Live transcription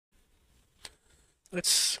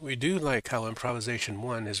We do like how improvisation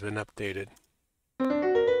 1 has been updated.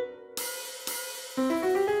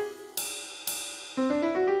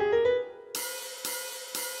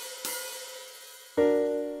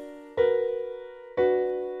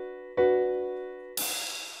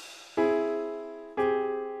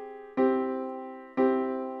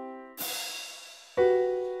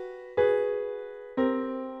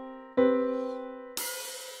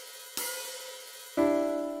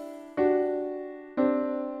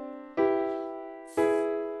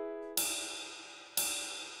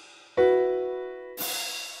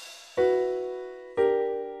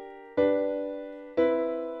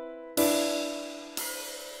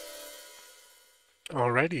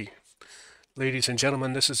 Alrighty, ladies and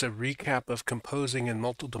gentlemen, this is a recap of Composing in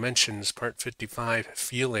Multiple Dimensions, Part 55,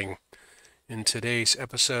 Feeling. In today's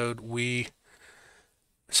episode, we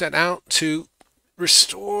set out to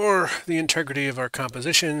restore the integrity of our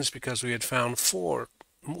compositions because we had found 4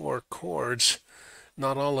 more chords,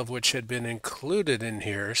 not all of which had been included in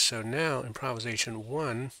here. So now improvisation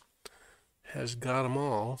 1 has got them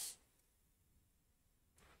all.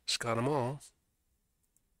 It's got them all.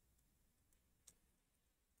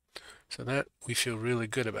 So that we feel really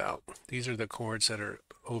good about. These are the chords that are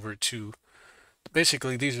over to,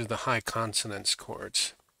 basically these are the high consonants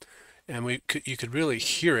chords. And you could really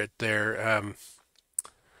hear it there,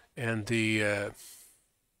 and you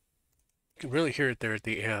can really hear it there at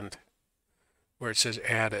the end, where it says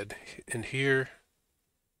added. And here,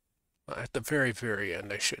 at the very, very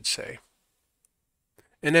end, I should say.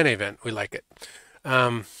 In any event, we like it.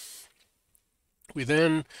 We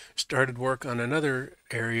then started work on another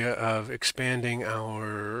area of expanding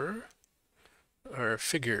our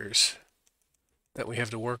figures that we have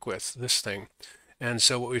to work with, this thing. And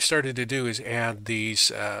so what we started to do is add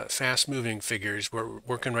these fast-moving figures. We're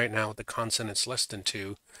working right now with the consonants less than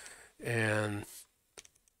 2, and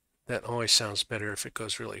that always sounds better if it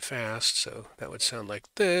goes really fast. So that would sound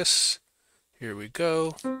like this. Here we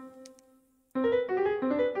go.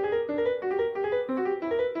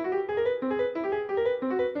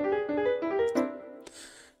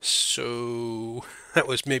 So that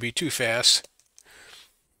was maybe too fast.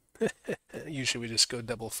 Usually we just go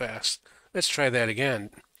double fast. Let's try that again.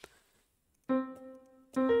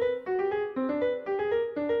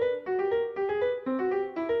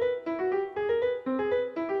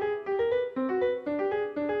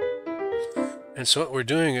 And so what we're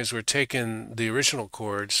doing is we're taking the original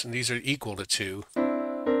chords, and these are equal to 2,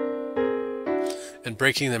 and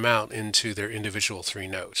breaking them out into their individual 3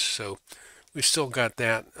 notes. So we've still got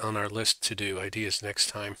that on our list to do, ideas next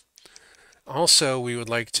time. Also, we would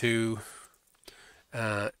like to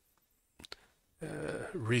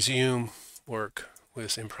resume work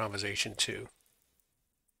with improvisation 2,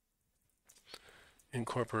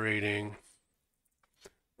 incorporating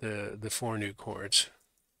the 4 new chords.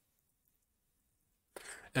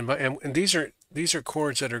 And these are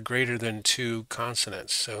chords that are greater than 2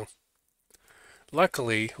 consonants. So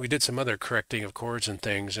luckily, we did some other correcting of chords and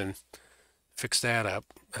things and fixed that up.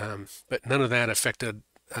 But none of that affected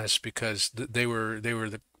us because they were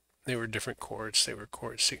different chords. They were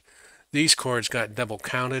chords. See, these chords got double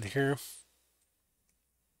counted here.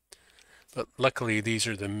 But luckily, these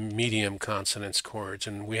are the medium consonants chords,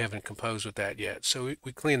 and we haven't composed with that yet. So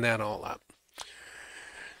we cleaned that all up.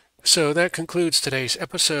 So that concludes today's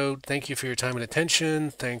episode. Thank you for your time and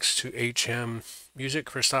attention. Thanks to HM Music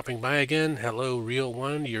for stopping by again. Hello, Real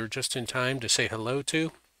One. You're just in time to say hello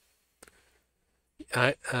to.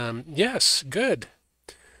 Yes, good.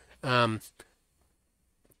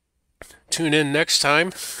 Tune in next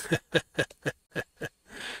time.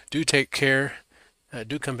 Do take care.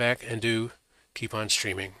 Do come back and do keep on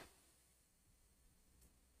streaming.